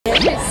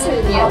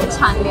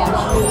蝉联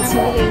了米其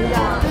林的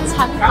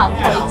餐盘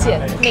推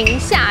荐，宁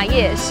夏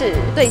夜市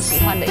最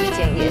喜欢的一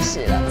间夜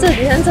市了。这几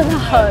天真的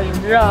很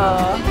热，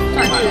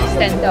算是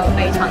stand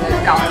非常的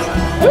高。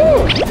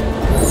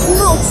很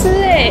好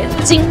吃哎，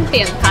经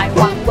典台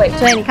湾味。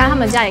所以你看他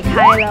们家也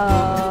开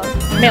了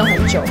没有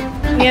很久。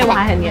 因为我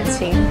还很年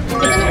轻，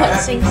真的很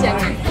新鲜，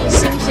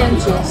新鲜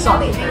绝送，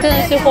真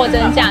的是货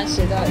真价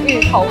实的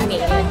芋头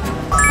泥，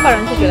个人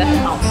是觉得很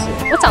好吃。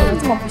我长得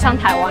这么不像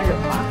台湾人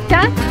吗？现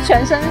在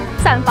全身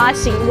散发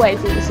腥味，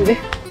是不是？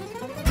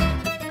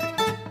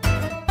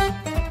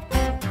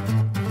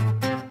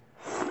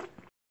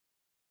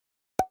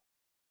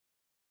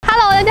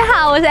 大家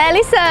好，我是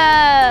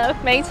Alison。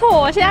没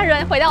错，我现在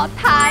人回到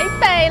台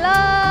北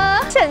了。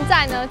现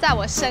在呢，在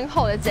我身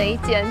后的这一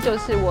间就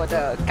是我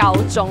的高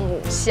中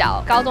母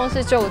校，高中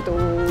是就读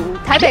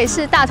台北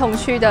市大同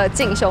区的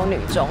进修女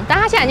中，但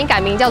它现在已经改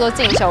名叫做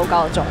进修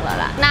高中了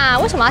啦。那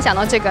为什么要讲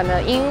到这个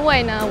呢？因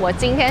为呢，我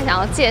今天想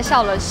要介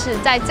绍的是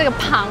在这个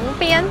旁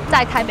边，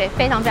在台北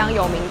非常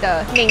有名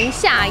的宁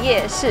夏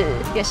夜市，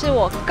也是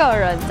我个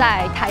人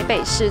在台北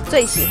市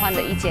最喜欢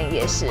的一间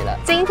夜市了。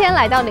今天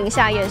来到宁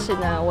夏夜市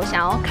呢，我想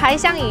要开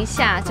箱一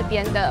下这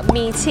边的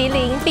米其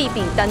林必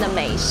比登的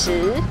美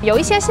食，有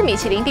一些是米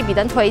其林必比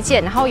登推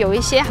荐，然后有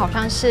一些好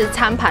像是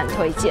餐盘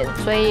推荐，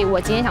所以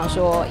我今天想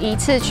说一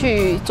次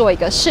去做一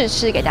个试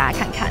吃给大家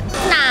看看。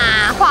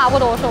那话不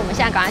多说，我们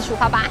现在赶快出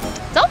发吧，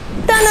走！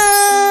噔噔！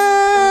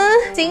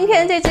今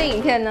天这支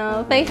影片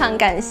呢，非常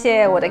感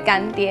谢我的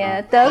干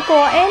爹德国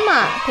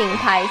Emma 品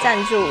牌赞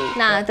助。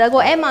那德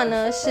国 Emma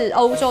呢是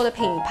欧洲的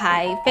品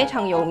牌，非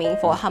常有名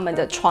for 他们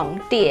的床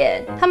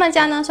垫。他们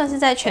家呢算是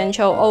在全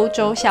球欧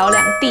洲销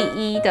量第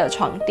1的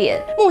床垫，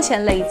目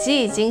前累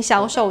积已经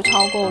销售超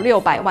过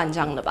600万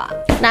张了吧。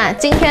那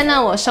今天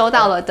呢，我收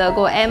到了德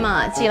国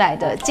Emma 寄来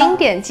的经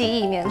典记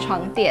忆棉床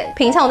垫。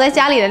平常我在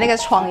家里的那个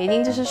床一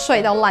定就是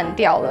睡到烂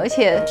掉了，而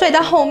且睡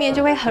到后面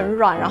就会很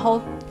软，然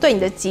后对你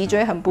的脊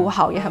椎很不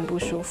好，也很不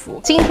舒服。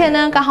今天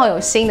呢，刚好有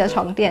新的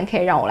床垫可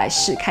以让我来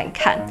试看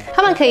看。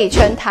他们可以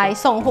全台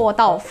送货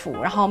到府，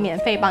然后免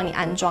费帮你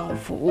安装的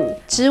服务。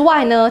之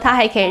外呢，它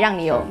还可以让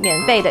你有免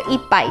费的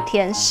100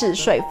天试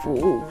睡服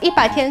务。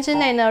100天之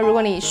内呢，如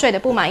果你睡得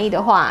不满意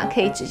的话，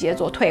可以直接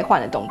做退换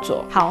的动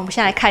作。好，我们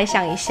现在来开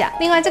箱一下。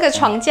另外，这个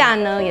床架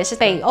呢，也是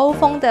北欧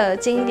风的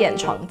经典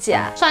床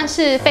架，算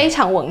是非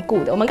常稳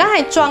固的。我们刚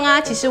才装啊，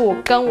其实我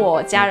跟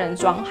我家人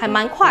装还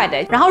蛮快的。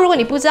然后，如果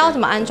你不知道怎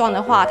么安装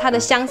的话，它的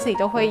箱子里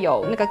都会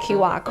有那个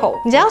QR code，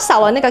 你只要扫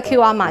了那个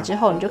QR 码之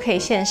后，你就可以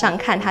线上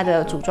看它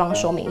的组装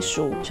说明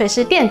书，所以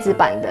是电子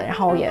版的，然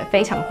后也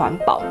非常环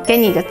保，给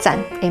你一个赞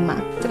 ，Emma。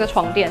这个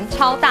床垫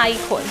超大一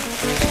捆，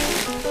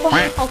哇，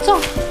好重！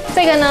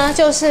这个呢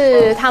就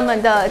是他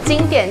们的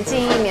经典记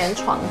忆棉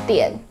床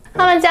垫。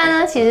他们家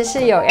呢其实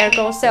是有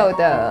Ergo-Cell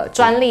的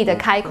专利的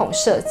开孔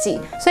设计，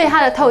所以它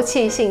的透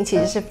气性其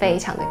实是非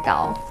常的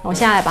高。我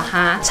现在来把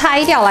它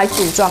拆掉来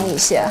组装一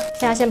下，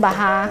现在先把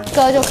它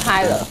割就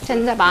开了，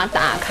现在把它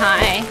打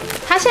开。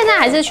它现在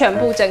还是全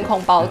部真空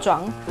包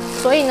装，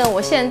所以呢，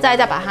我现在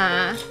再把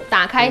它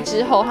打开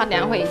之后，它等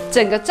下会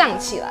整个胀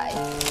起来。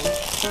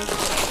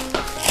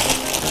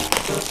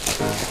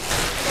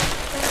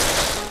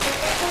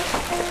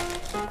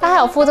它还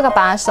有附这个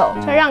把手，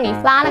所以让你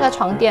拉那个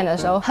床垫的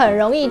时候很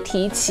容易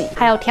提起，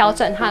还有调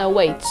整它的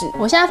位置。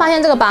我现在发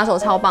现这个把手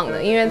超棒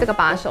的，因为这个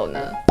把手呢，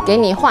给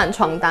你换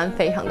床单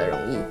非常的容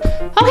易。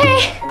OK，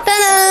 噔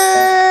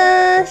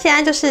噔，现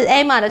在就是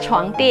Emma 的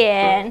床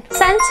垫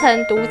，3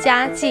层独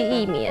家记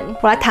忆棉。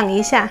我来躺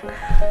一下，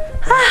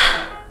啊，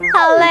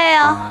好累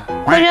哦，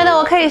我觉得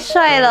我可以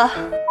睡了。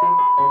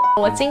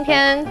我今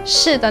天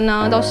试的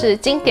呢都是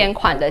经典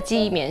款的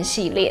记忆棉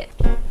系列，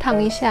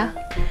躺一下。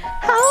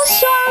好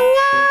爽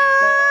啊！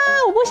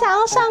我不想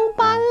要上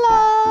班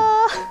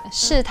了。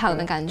试躺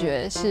的感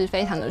觉是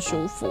非常的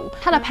舒服，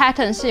它的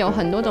pattern 是有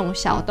很多种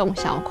小洞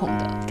小孔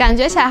的，感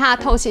觉起来它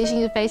的透气性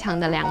是非常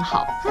的良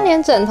好。它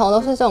连枕头都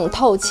是这种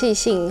透气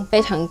性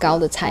非常高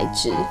的材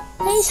质，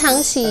非常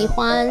喜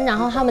欢。然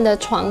后他们的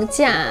床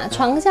架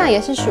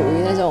也是属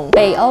于那种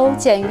北欧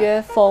简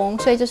约风，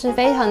所以就是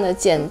非常的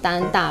简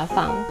单大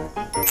方。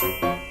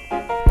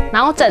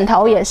然后枕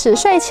头也是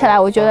睡起来，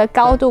我觉得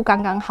高度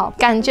刚刚好，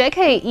感觉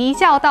可以一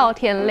觉到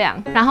天亮，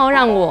然后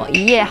让我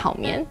一夜好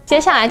眠。接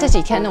下来这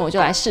几天呢，我就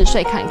来试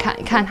睡看看，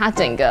看它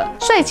整个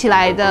睡起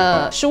来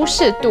的舒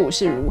适度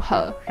是如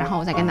何，然后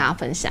我再跟大家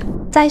分享。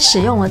在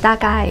使用了大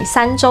概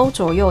3周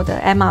左右的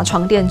Emma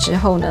床垫之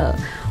后呢，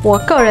我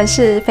个人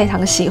是非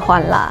常喜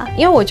欢啦，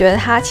因为我觉得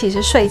它其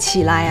实睡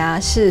起来啊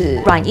是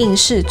软硬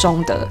适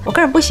中的。我个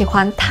人不喜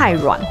欢太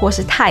软或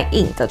是太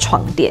硬的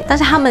床垫，但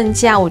是他们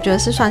家我觉得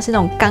是算是那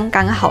种刚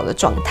刚好的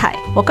状态。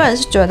我个人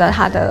是觉得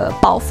它的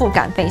包覆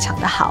感非常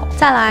的好。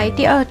再来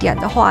第2点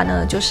的话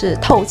呢，就是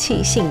透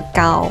气性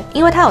高，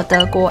因为它有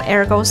德国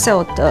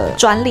Ergo-Cell 的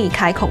专利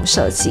开孔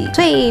设计，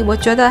所以我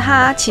觉得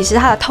它其实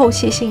它的透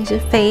气性是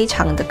非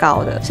常的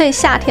高的。所以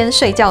夏天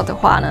睡觉的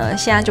话呢，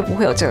现在就不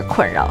会有这个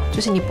困扰，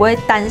就是你不会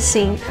担担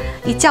心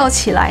一觉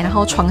起来，然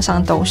后床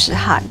上都是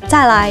汗。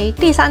再来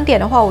第3点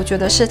的话，我觉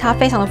得是它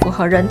非常的符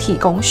合人体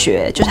工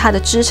学，就是它的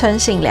支撑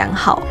性良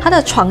好。它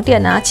的床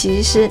垫呢，其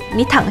实是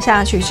你躺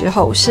下去之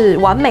后是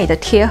完美的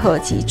贴合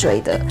脊椎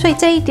的，所以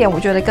这一点我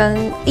觉得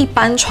跟一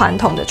般传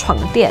统的床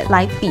垫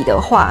来比的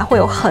话，会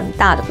有很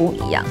大的不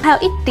一样。还有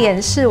一点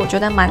是我觉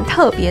得蛮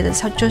特别的，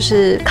就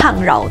是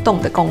抗扰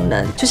动的功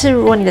能，就是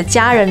如果你的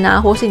家人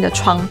啊，或是你的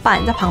床伴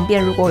在旁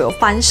边，如果有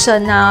翻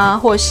身啊，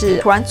或是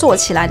突然坐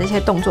起来的一些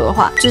动作的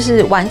话，就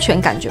是完全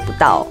感觉不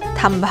到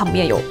他们旁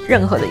边有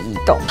任何的移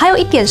动。还有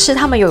一点是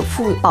他们有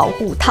附保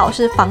护套，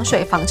是防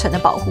水防尘的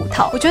保护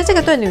套，我觉得这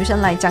个对女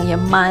生来讲也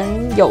蛮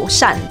友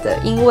善的，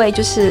因为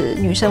就是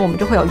女生我们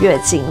就会有月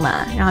经嘛，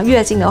然后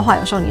月经的话，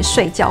有时候你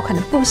睡觉可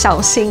能不小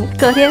心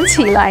隔天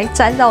起来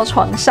沾到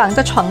床上，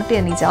在床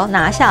垫你只要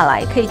拿下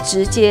来可以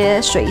直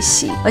接水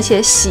洗，而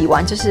且洗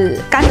完就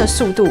是干的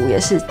速度也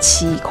是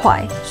7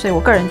块，所以我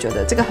个人觉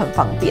得这个很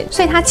方便，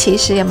所以它其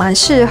实也蛮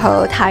适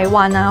合台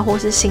湾啊或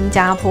是新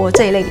加坡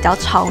这一类比较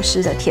潮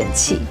湿的天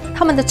气。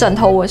他们的枕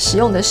头我使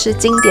用的是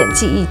经典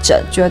记忆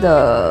枕，觉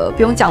得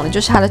不用讲的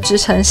就是它的支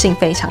撑性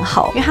非常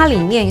好，因为它里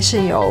面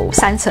是有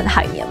3层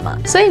海绵嘛，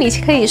所以你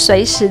可以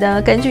随时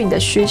呢根据你的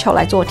需求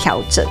来做调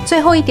整。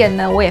最后一点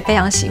呢，我也非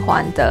常喜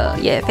欢的，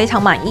也非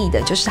常满意的，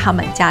就是他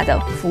们家的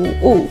服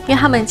务，因为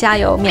他们家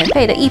有免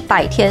费的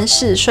100天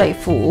试睡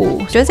服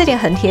务，觉得这点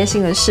很贴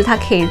心的是，它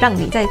可以让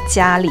你在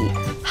家里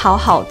好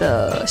好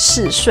的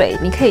试睡，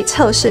你可以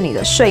测试你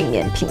的睡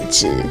眠品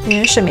质，因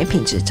为睡眠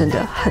品质真的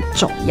很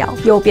重要。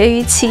有别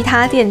于其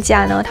他店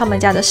家呢，他们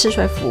家的试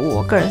睡服务，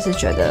我个人是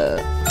觉得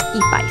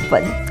100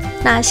分。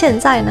那现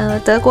在呢，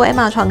德国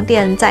Emma 床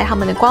垫在他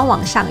们的官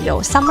网上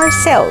有 Summer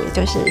Sale， 也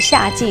就是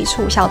夏季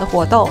促销的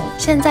活动。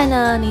现在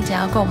呢，你只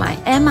要购买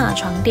Emma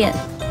床垫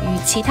与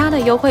其他的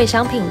优惠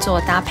商品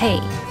做搭配，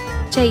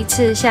这一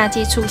次夏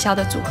季促销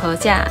的组合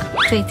价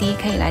最低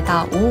可以来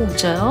到55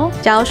折哦！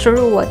只要输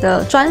入我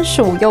的专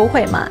属优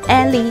惠码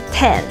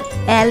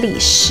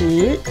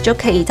Ellie10 就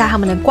可以在他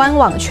们的官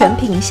网全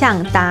品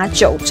项打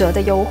9折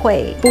的优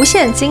惠，不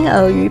限金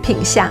额与品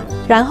项，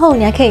然后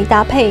你还可以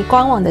搭配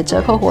官网的折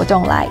扣活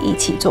动来一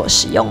起做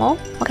使用哦。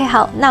OK，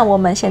 好，那我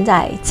们现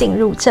在进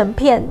入正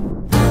片。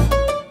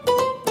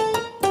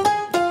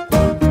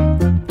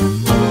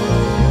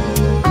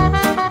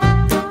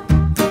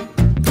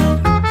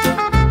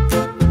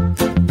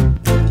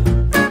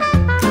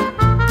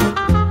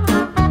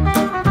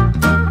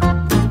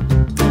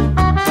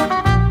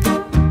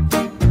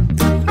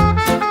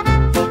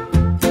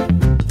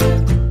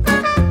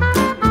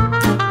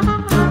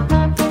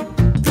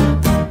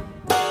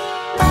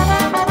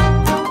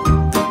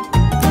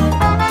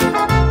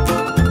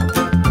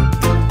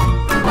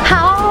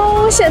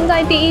现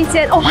在第一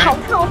间哦，好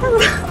烫好烫！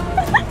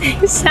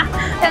等一下，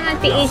现在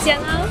第一间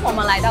呢，我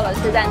们来到的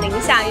是在宁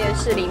夏夜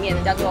市里面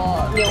的，叫做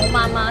牛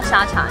妈妈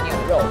沙茶牛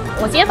肉。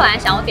我今天本来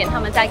想要点他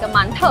们家一个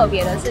蛮特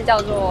别的，是叫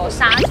做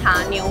沙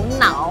茶牛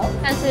脑，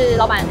但是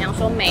老板娘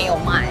说没有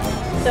卖。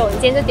所以我们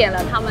今天就点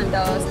了他们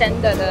的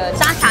standard 的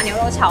沙茶牛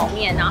肉炒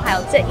面，然后还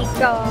有这一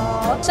个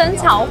生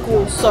炒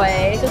骨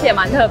髓，就是也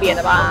蛮特别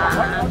的吧。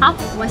好，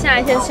我们现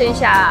在先吃一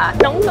下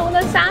浓浓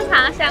的沙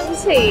茶香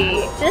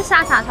气。其实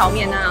沙茶炒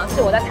面呢，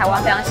是我在台湾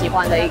非常喜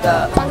欢的一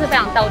个，算是非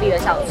常道地的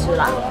小吃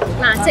啦。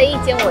那这一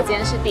间我今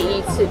天是第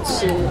一次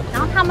吃，然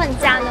后他们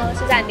家呢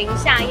是在宁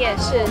夏夜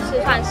市，是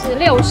算是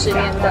60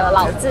年的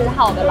老字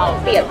号的老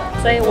店，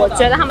所以我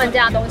觉得他们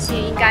家的东西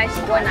应该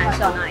是不会难吃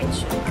到哪里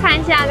去。看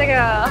一下这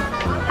个。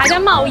还在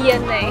冒烟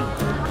呢，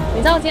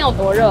你知道今天有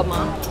多热吗？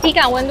体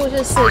感温度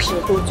是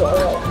40度左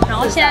右，然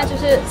后现在就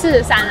是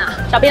43啊，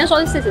小编说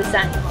是43，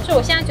所以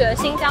我现在觉得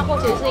新加坡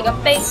其实是一个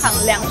非常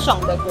凉爽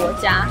的国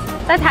家。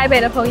在台北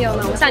的朋友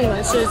呢，我向你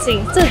们示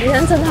警，这几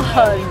天真的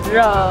很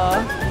热。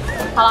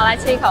好了，来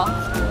吃一口。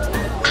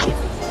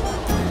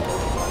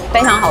非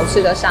常好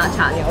吃的沙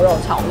茶牛肉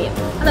炒面，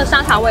它的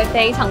沙茶味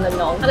非常的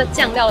浓，它的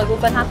酱料的部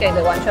分它给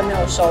的完全没有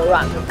手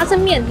软，它是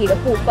面体的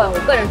部分，我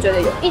个人觉得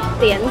有一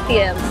点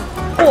点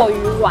过于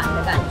软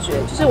的感觉，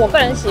就是我个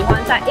人喜欢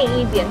再硬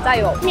一点，再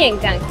有面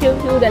感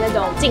QQ 的那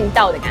种劲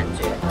道的感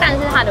觉，但是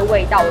它的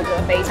味道我觉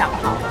得非常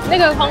好。那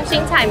个空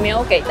心菜没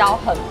有给到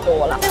很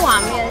多啦，这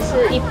碗面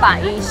是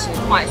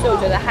110块，所以我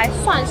觉得还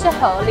算是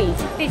合理，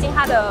毕竟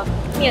它的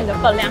面的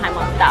分量还蛮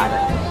大的。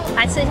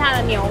来吃一下它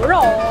的牛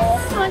肉哦，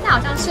他们家好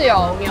像是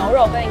有牛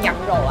肉跟羊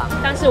肉啦，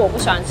但是我不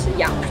喜欢吃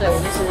羊，所以我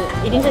就是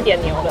一定是点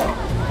牛的。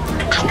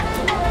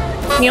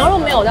牛肉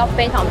没有到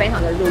非常的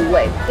入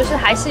味，就是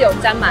还是有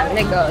沾满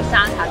那个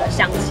沙茶的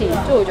香气，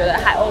就我觉得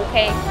还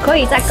OK， 可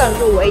以再更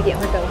入味一点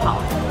会更好。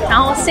然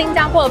后新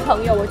加坡的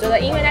朋友，我觉得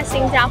因为在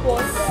新加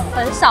坡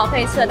很少可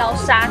以吃得到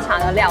沙茶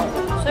的料理，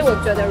所以我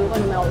觉得如果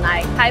你们有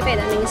来台北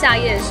的宁夏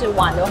夜市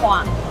玩的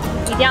话，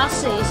一定要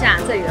试一下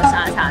这里的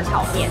沙茶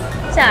炒面。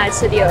现在来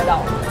吃第2道，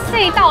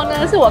这一道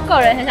呢是我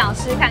个人很想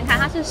吃看看，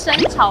它是生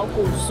炒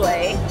骨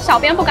髓，小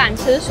编不敢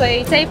吃，所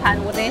以这一盘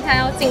我等一下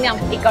要尽量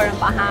一个人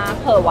把它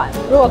喝完，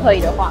如果可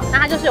以的话。那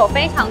它就是有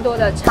非常多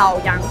的炒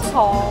洋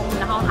葱，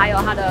然后还有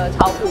它的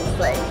炒骨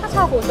髓，它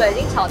炒骨髓已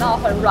经炒到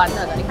很软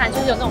嫩了，你看就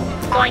是有那种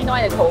端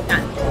的口感。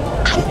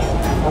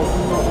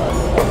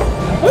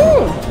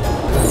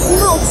很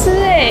好吃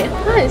哎，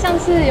它很像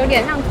是有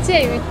点像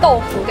介于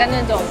豆腐跟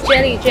那种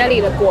jelly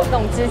的果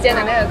冻之间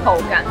的那个口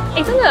感，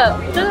哎，真的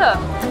我觉得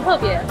很特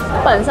别。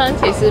本身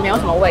其实没有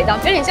什么味道，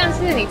有点像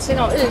是你吃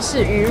那种日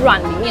式鱼软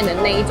里面的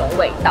那一种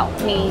味道。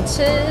你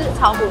吃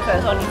炒骨髓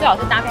的时候，你最好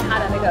是搭配它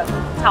的那个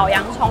炒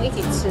洋葱一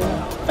起吃，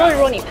就是如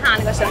果你怕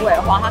那个生味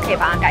的话，它可以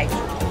把它盖住，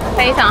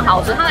非常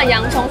好吃。它的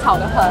洋葱炒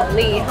得很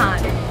厉害，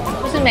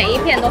就是每一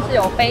片都是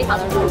有非常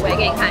的入味，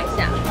给你看一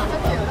下。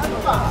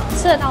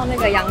吃得到那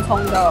个洋葱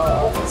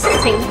的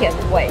清甜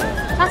味，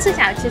它吃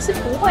起来其实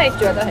不会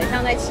觉得很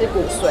像在吃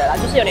骨髓啦，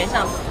就是有点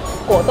像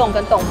果冻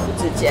跟豆腐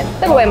之间。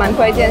这个我也蛮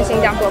推荐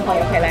新加坡的朋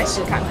友可以来试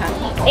看看，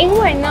因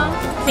为呢，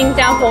新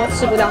加坡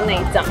吃不到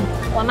内脏，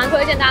我蛮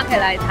推荐大家可以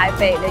来台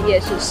北的夜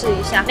市试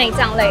一下内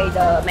脏类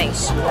的美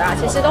食啊，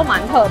其实都蛮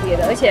特别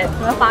的，而且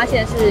你会发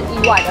现是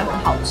意外的很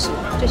好吃。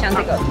就像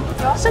这个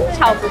生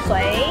炒骨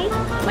髓，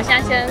我们现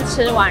在先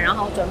吃完，然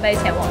后准备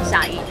前往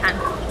下一摊，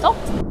走。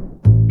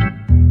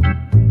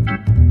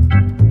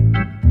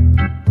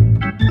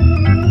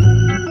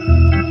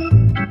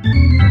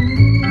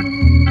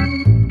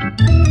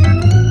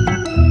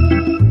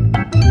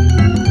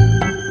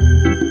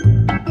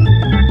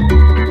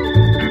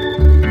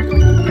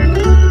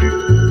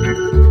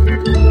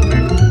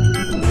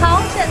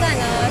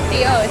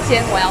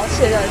我要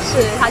吃的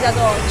是它叫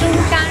做猪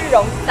肝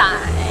荣仔，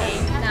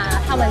那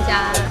他们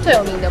家最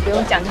有名的不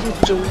用讲就是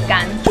猪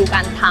肝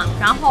汤，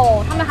然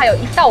后他们还有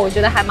一道我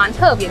觉得还蛮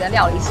特别的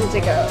料理是这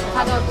个，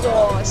它叫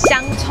做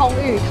香葱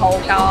芋头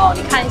糕，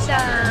你看一下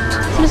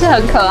是不是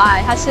很可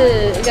爱？它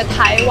是一个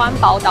台湾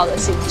宝岛的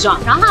形状，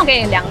然后它有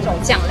给你2种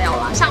酱料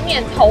啦，上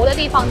面头的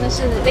地方呢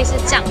是类似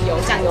酱油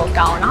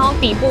膏，然后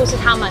底部是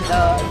他们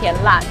的甜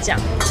辣酱。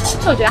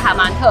所以我觉得还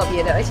蛮特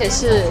别的，而且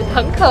是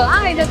很可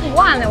爱的图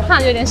案呢，我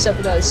看了有点舍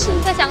不得吃。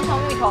这香葱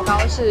芋头糕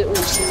是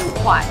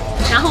55块，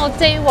然后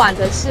这一碗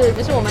的是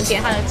就是我们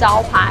点它的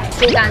招牌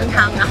猪肝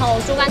汤，然后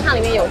猪肝汤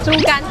里面有猪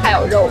肝还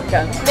有肉羹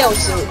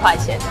，65块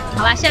钱。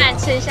好啦，先来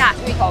吃一下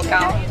芋头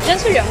糕，真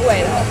是原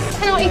味的，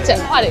看到一整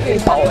块的芋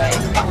头哎，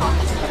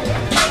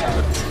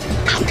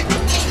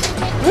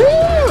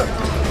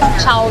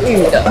超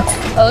芋的，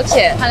而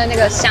且它的那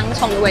个香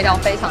葱的味道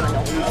非常的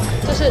浓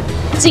郁，就是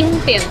经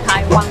典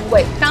台湾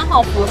味，刚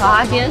好符合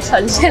它今天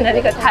呈现的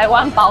那个台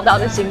湾宝岛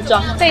的形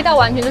状。这一道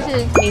完全就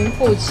是名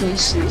副其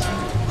实，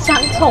香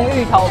葱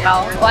芋头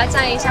糕。我来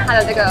蘸一下它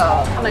的这个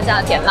他们家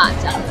的甜辣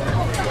酱，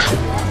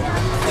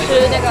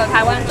吃那个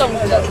台湾粽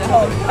子的时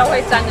候都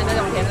会沾的那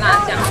种甜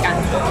辣酱感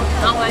觉。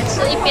然后我来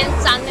吃一边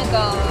沾那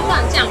个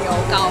算酱油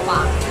膏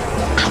吧，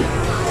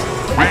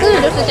真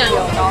的就是酱油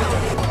膏。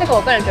这个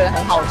我个人觉得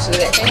很好吃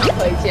耶，非常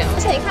推荐。而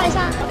且你看一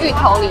下芋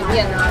头里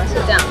面呢是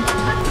这样，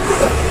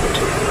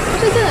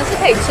就是真的是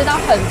可以吃到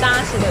很扎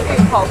实的芋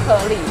头颗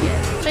粒耶，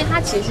所以它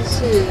其实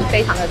是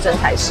非常的真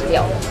材实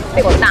料的。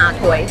这个我大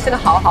推，这个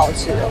好好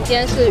吃哦。今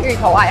天是芋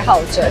头爱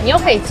好者，你又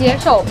可以接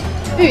受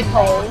芋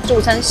头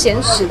煮成咸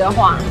食的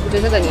话，我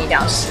觉得这个你一定要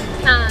试。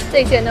那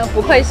这间呢，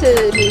不愧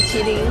是米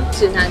其林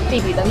指南必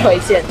比登推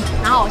荐。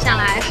然后我先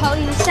来喝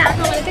一下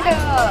他们的这个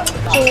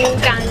猪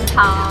肝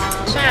汤。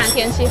虽然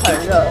天气很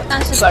热，但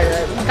是本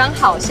人刚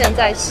好现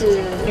在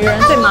是女人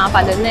最麻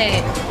烦的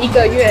那1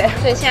个月，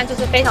所以现在就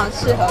是非常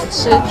适合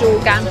吃猪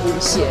肝补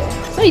血。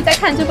所以在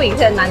看这部影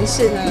片的男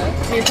士呢，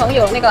女朋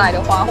友那个来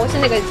的话，或是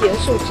那个结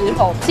束之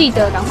后，记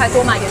得赶快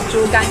多买点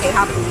猪肝给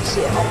他补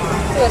血，好吗？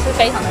这个是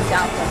非常的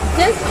加分。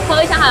先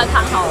喝一下它的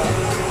汤好了。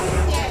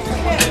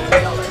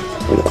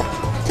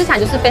吃起来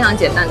就是非常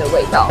简单的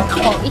味道，然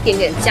后一点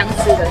点姜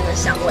丝的那个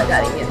香味在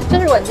里面。就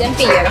是如果你今天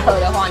闭眼喝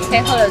的话，你可以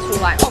喝得出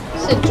来哦，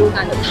是猪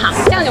肝的汤。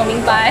这样有明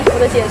白我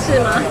的解释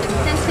吗？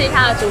先吃一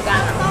下它的猪肝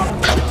啊，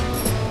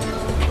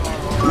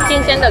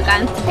新鲜的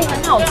肝，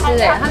很好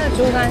吃哎。它的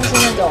猪肝是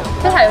那种，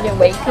就是它有点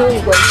微 Q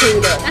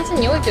的，但是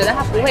你会觉得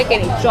它不会给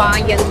你抓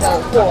腌的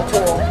过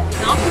多，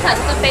然后吃起来就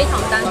是非常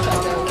单纯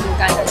的猪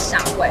肝的香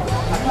味，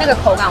那个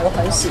口感我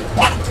很喜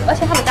欢。而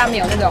且他们家没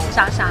有那种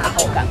沙沙的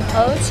口感，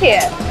而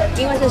且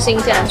因为是新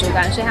鲜的猪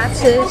肝，所以它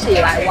吃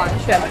起来完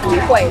全不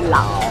会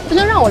老，这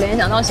就让我联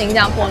想到新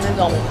加坡那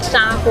种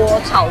砂锅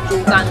炒猪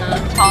肝啊，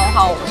超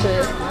好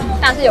吃。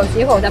但是有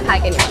机会我再拍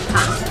给你们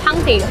看，汤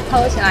底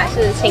喝起来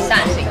是清淡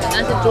型的，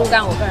但是猪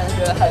肝我个人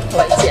觉得很推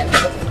荐。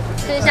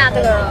吃一下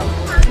这个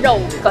肉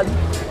羹。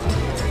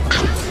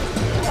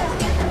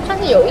算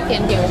是有一点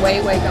点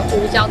微微的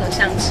胡椒的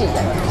香气的，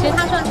其实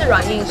它算是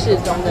软硬适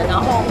中的，然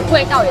后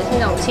味道也是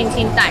那种轻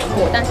轻带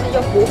过，但是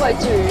又不会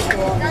至于说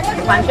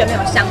完全没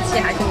有香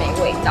气还是没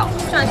味道，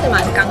算是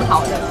蛮刚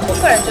好的。我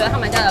个人觉得他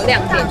们家的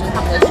亮点就是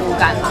他们的猪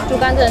肝嘛，猪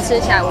肝真的吃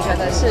起来我觉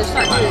得是算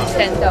是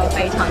鲜的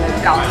非常的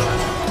高。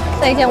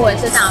这一间我也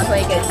是大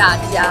推给大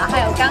家，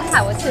还有刚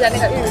才我吃的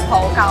那个芋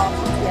头糕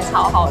也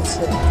超好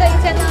吃。这一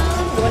间呢，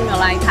如果你们有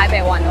来台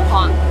北玩的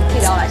话，记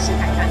得要来试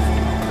看看。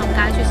那我们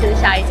赶快去吃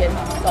下一间，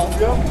走。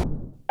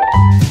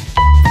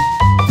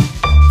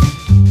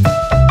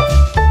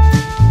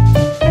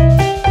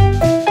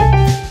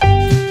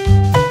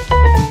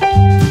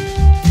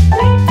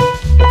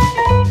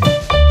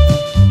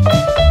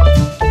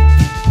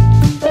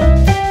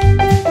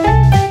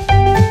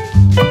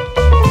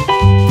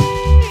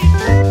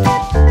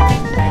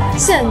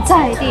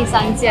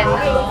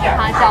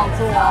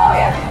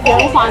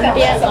圆环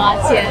边蚵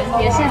仔煎，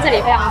也是这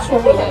里非常出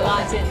名的蚵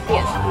仔煎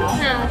店。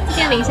那这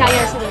间宁夏夜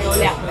市呢有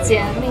2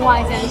间，另外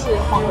一间是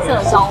黄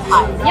色招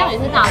牌，一样也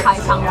是大排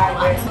长龙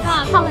啊。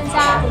那他们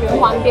家圆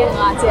环边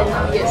蚵仔煎呢，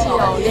也是有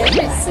连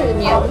续4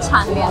年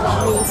蝉联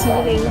了米其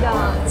林的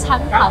餐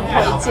盘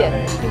推荐。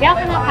你不要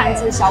看它盘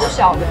子小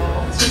小的，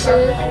其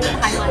实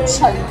还蛮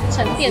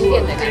沉甸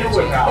甸的感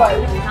觉。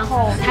然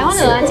后台湾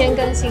的蚵仔煎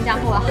跟新加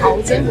坡的蚝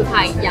煎不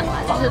太一样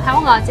啦，就是台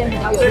湾蚵仔煎比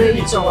较有那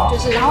一种，就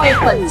是它会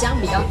粉浆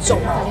比较重，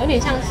有点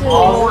像是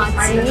麻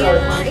吉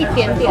啊，一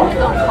点点的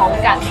那种口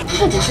感。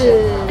不只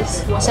是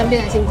我身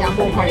边的新加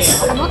坡朋友，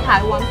很多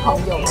台湾朋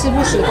友吃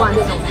不习惯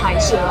这种台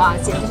式蚵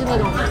仔煎，就是那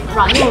种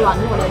软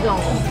糯的这种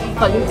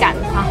粉感。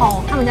然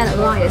后他们家的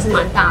蚵仔也是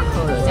蛮大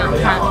颗的，这样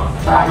看。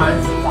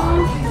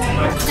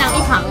这样一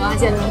盘蚵仔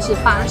煎呢是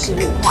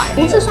85块，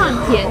不是算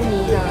便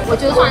宜的，我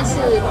觉得算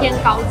是偏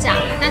高价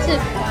的，但是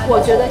我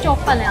觉得就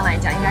分量来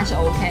讲应该是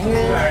OK， 因为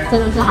真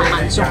的是还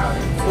蛮重的。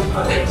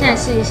现在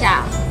试一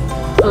下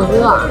蚵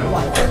仔，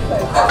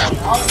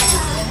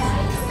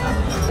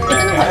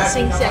真的很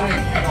新鲜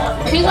哎！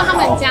听说他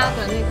们家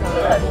的那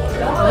个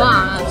蚵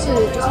仔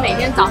就是每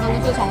天早上都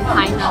是从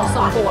台南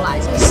送过来，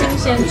是新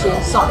鲜直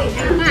送。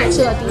刚才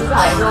吃了第一口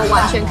之后，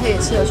完全可以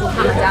吃得出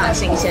他们家的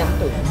新鲜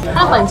度。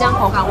它的粉浆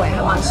口感我也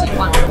还蛮喜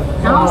欢的。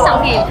然后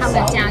上面有他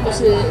们家就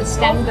是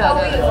standard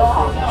的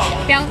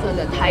标准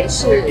的台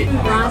式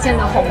蚵仔煎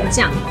的红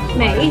酱，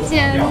每一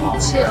间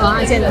吃蚵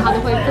仔煎的他都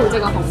会附这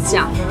个红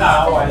酱。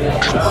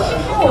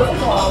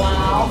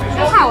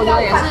这块我觉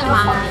得也是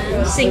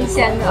蛮新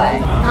鲜的哎。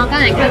然后刚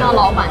才看到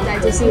老板在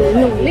就是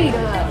努力的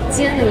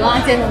煎蚵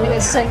仔煎的那个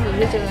身影，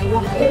就觉得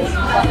哇，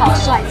好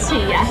帅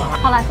气呀！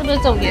好啦，这不是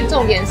重点，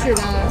重点是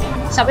呢，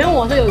小编问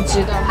我说有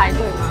值得排队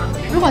吗？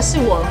如果是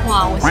我的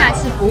话，我下一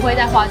次不会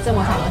再花这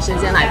么长的时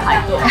间来排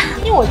队，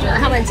因为我觉得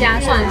他们家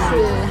算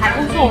是还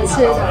不错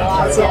吃的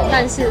蚵仔煎，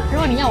但是如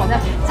果你要我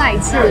再一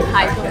次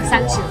排队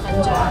30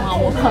分钟的话，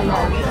我可能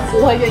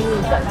不会愿意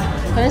等。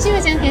可能是因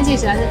为今天天气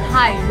实在是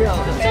太热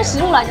了。就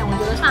食物来讲，我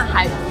觉得算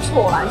还不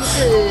错啦。就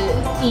是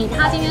以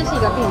它今天是一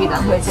个必比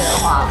登推荐的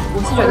话，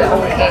我是觉得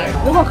OK。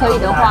如果可以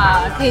的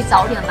话，可以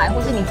早点来，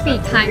或是你避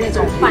开那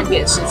种饭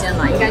点时间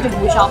来，应该就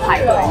不需要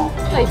排队。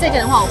所以这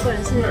件的话，我个人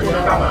是觉得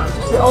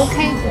就是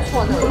OK 不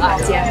错的蚵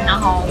仔煎，然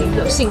后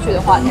有兴趣的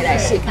话可以来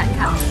试看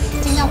看。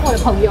新加坡的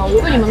朋友，如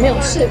果你们没有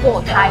试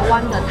过台湾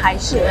的台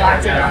式蚵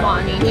仔煎的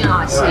话，你一定要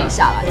来试一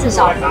下啦。至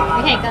少你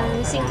可以跟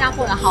新加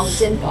坡的蚝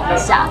煎比一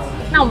下。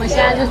那我们现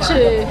在就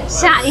去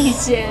下一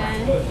间。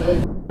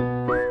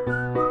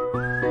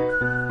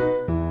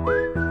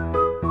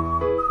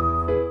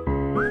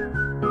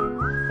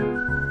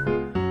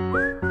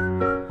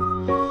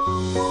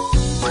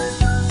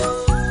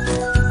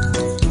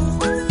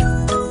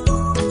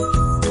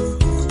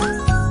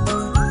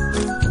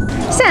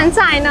现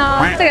在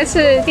呢，这个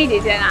是第几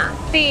间啊？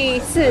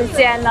第4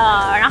间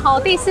了。然后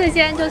第4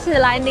间就是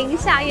来宁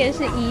夏夜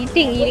市一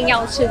定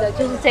要吃的，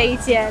就是这一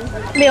间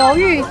刘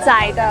芋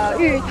仔的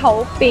芋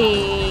头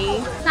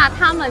饼。那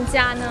他们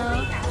家呢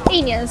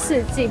，1年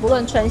4季，不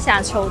论春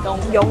夏秋冬，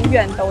永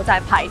远都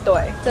在排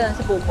队，真的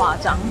是不夸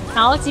张。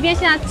然后，即便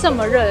现在这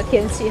么热的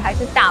天气，还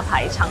是大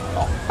排长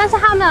龙。但是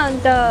他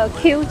们的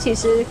Q 其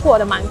实过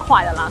得蛮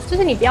快的啦，就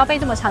是你不要被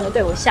这么长的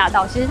队伍吓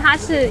到。其实它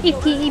是一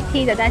批一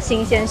批的在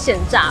新鲜现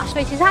炸，所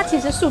以其实它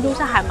速度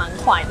是还蛮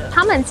快的。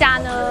他们家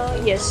呢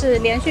也是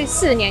连续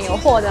4年有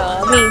获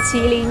得米其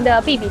林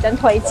的必比登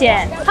推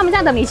荐。他们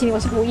家的米其林我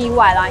是不意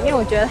外啦，因为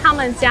我觉得他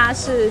们家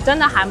是真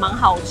的还蛮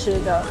好吃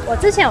的。我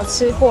之前有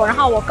吃过，然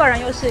后我个人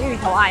又是芋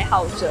头爱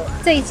好者。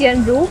这一间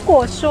如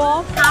果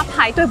说它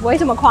排队不会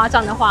这么夸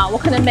张的话，我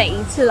可能每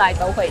一次来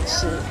都会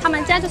吃。他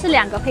们家就是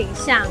2个品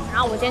项，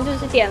然后我今天就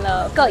是点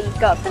了各一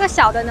个。这个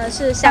小的呢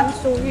是香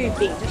酥芋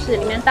饼，就是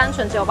里面单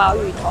纯只有包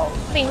芋头；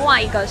另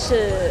外一个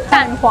是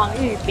蛋黄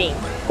芋饼，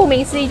顾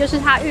名思义就是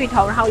它芋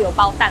头，然后有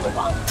包蛋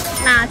黄。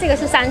那这个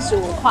是35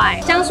块，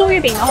香酥芋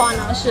饼的话呢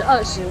是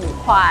25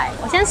块。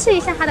我先试一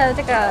下它的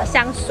这个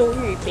香酥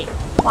芋饼，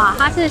哇，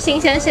它是新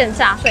鲜现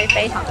炸，所以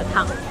非常的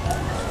烫。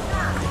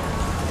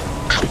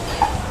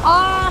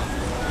啊！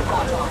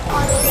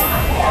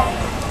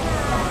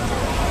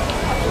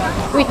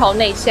芋头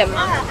内馅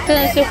吗？真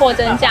的是货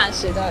真价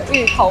实的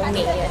芋头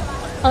泥耶，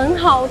很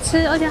好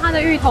吃，而且它的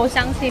芋头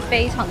香气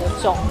非常的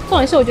重。重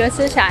点是我觉得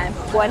吃起来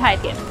不会太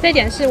甜，这一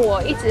点是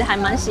我一直还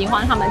蛮喜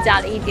欢他们家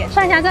的一点。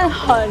虽然现在真的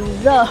很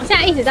热，现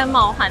在一直在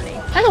冒汗耶，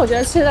但是我觉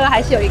得吃这个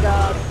还是有一个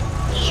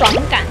爽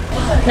感。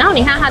然后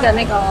你看它的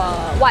那个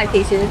外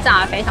皮其实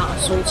炸得非常的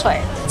酥脆，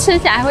吃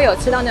起来会有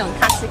吃到那种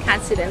咔哧咔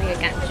哧的那个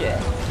感觉。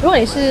如果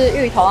你是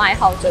芋头爱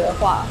好者的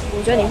话，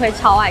我觉得你会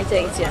超爱这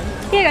一间。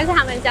第二个是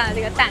他们家的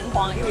这个蛋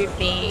黄芋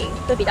饼，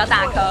就比较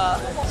大颗，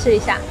试一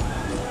下。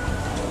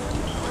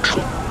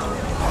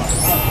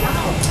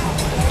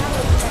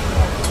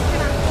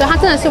所以它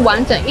真的是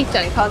完整一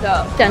整颗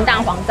的咸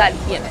蛋黄在里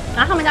面。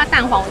然后他们家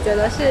蛋黄我觉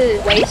得是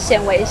微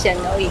咸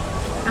而已，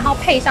然后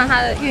配上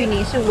它的芋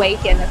泥是微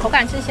甜的，口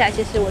感吃起来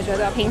其实我觉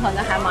得平衡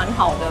的还蛮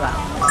好的啦。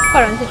个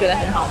人是觉得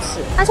很好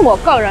吃，但是我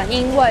个人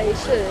因为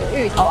是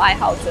芋头爱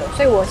好者，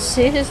所以我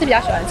其实是比较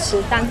喜欢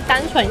吃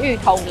单纯芋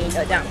头泥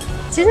的这样。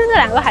其实这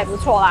两个还不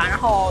错啦。然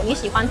后你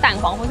喜欢蛋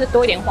黄或是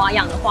多一点花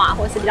样的话，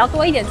或是比较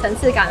多一点层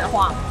次感的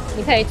话，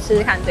你可以吃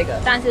吃看这个。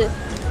但是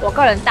我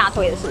个人大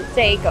推的是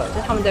这一个，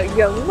就是他们的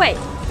原味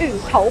芋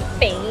头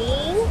饼。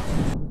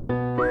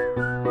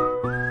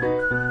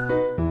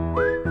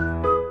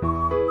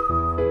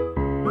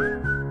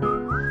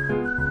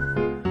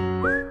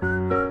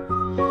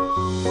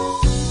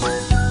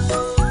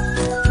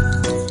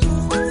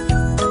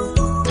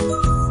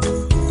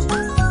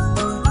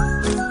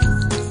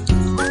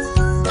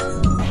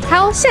还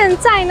有现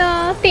在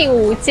呢，第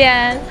5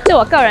间是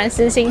我个人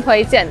私心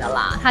推荐的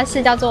啦，它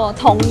是叫做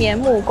童年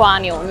木瓜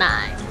牛奶，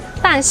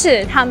但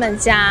是他们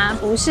家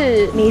不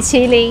是米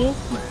其林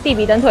必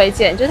比登推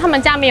荐，就是他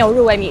们家没有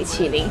入围米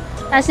其林。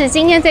但是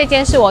今天这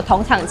间是我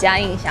同场加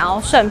映，想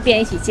要顺便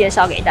一起介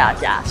绍给大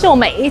家，是我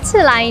每一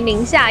次来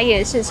宁夏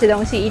夜市吃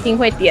东西一定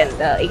会点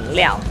的饮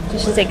料，就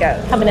是这个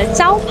他们的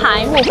招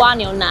牌木瓜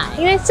牛奶。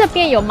因为这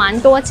边有蛮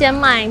多间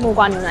卖木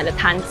瓜牛奶的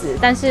摊子，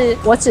但是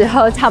我只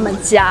喝他们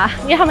家，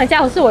因为他们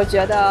家是我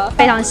觉得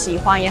非常喜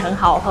欢，也很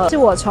好喝，是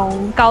我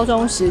从高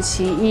中时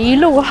期一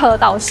路喝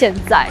到现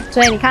在，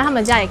所以你看他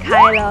们家也开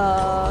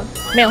了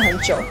没有很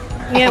久，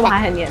因为我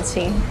还很年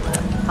轻。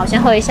好，先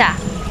喝一下。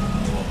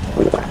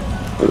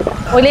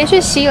我连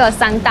续吸了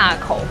3大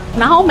口，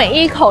然后每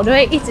一口都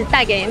会一直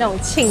带给你那种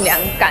清凉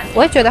感，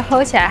我会觉得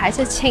喝起来还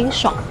是清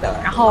爽的。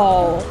然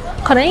后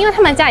可能因为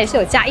他们家也是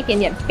有加一点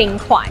点冰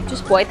块，就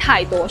是不会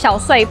太多，小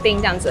碎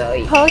冰这样子而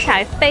已，喝起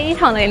来非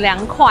常的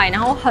凉快，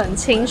然后很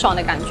清爽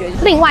的感觉。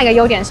另外一个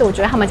优点是，我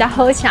觉得他们家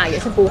喝起来也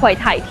是不会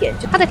太甜，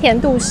就它的甜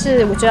度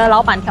是我觉得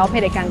老板调配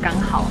的刚刚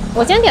好。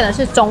我今天点的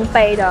是中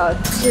杯的，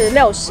是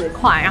60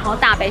块，然后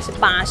大杯是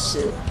80，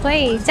所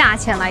以价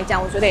钱来讲，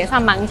我觉得也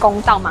算蛮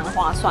公道、蛮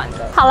划算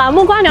的。好啦，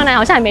木瓜牛奶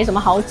好像也没什么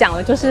好讲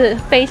的，就是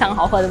非常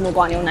好喝的木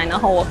瓜牛奶，然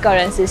后我个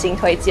人私心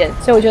推荐，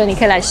所以我觉得你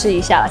可以来试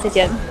一下这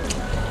间。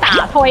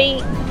大推。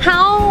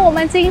好，我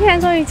们今天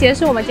终于结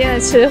束我们今天的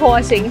吃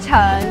货行程，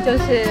就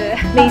是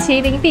米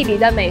其林必比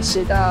登美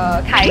食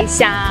的开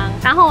箱。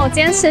然后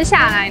今天吃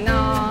下来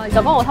呢，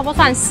总共我差不多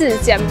算4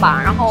间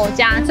吧，然后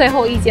加最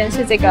后一间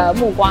是这个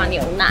木瓜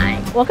牛奶。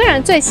我个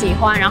人最喜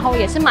欢，然后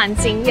也是蛮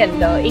惊艳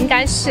的，应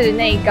该是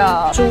那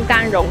个猪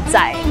肝荣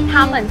仔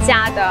他们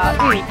家的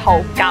芋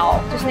头糕，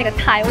就是那个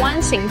台湾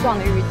形状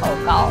的芋头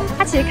糕。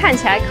它其实看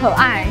起来可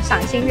爱、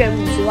赏心悦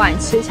目之外，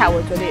吃起来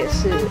我觉得也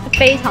是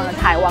非常的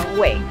台湾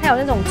味，还有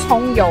那种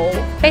葱油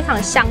非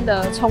常香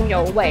的葱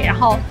油味，然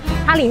后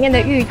它里面的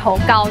芋头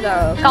糕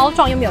的膏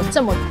状又没有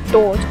这么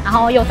多，然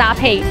后又搭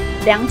配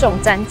2种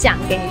蘸酱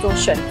给你做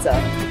选择。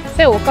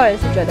所以我个人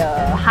是觉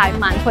得还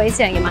蛮推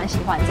荐，也蛮喜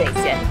欢这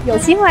一间。有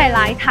机会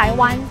来台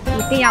湾，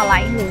一定要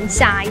来宁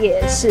夏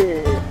夜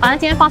市。反正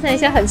今天发生了一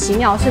些很奇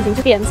妙的事情，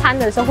就点餐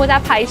的时候或在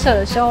拍摄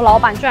的时候，老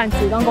板居然主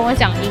动跟我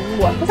讲英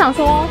文。我想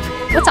说，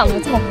我长得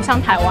这么不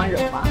像台湾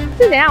人吗？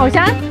是怎样？我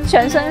现在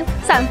全身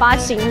散发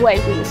腥味，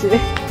是不是？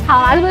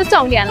好啦，这不是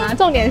重点啦，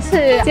重点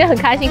是今天很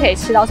开心可以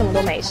吃到这么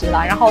多美食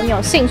啦。然后你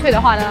有兴趣的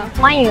话呢，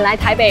欢迎你来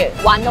台北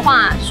玩的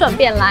话，顺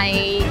便来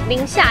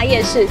宁夏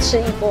夜市吃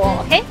一波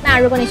 ，OK？ 那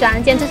如果你喜欢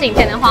今天这支影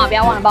片的话，不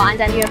要忘了帮我按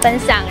赞、订阅、分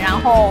享，然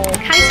后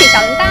开启小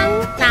铃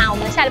铛。那我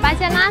们下礼拜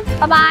见啦，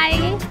拜拜。